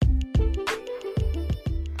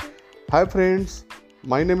Hi friends,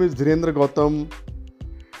 my name is Dhirendra Gautam.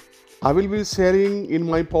 I will be sharing in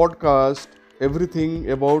my podcast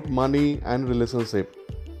everything about money and relationship.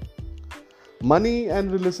 Money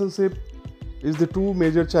and relationship is the two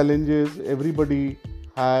major challenges everybody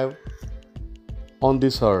have on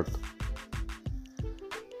this earth.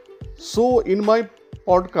 So in my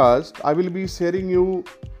podcast I will be sharing you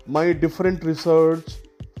my different research,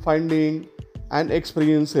 finding and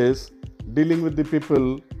experiences dealing with the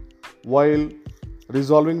people while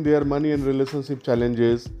resolving their money and relationship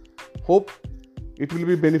challenges. Hope it will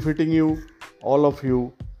be benefiting you, all of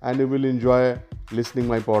you, and you will enjoy listening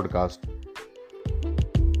my podcast.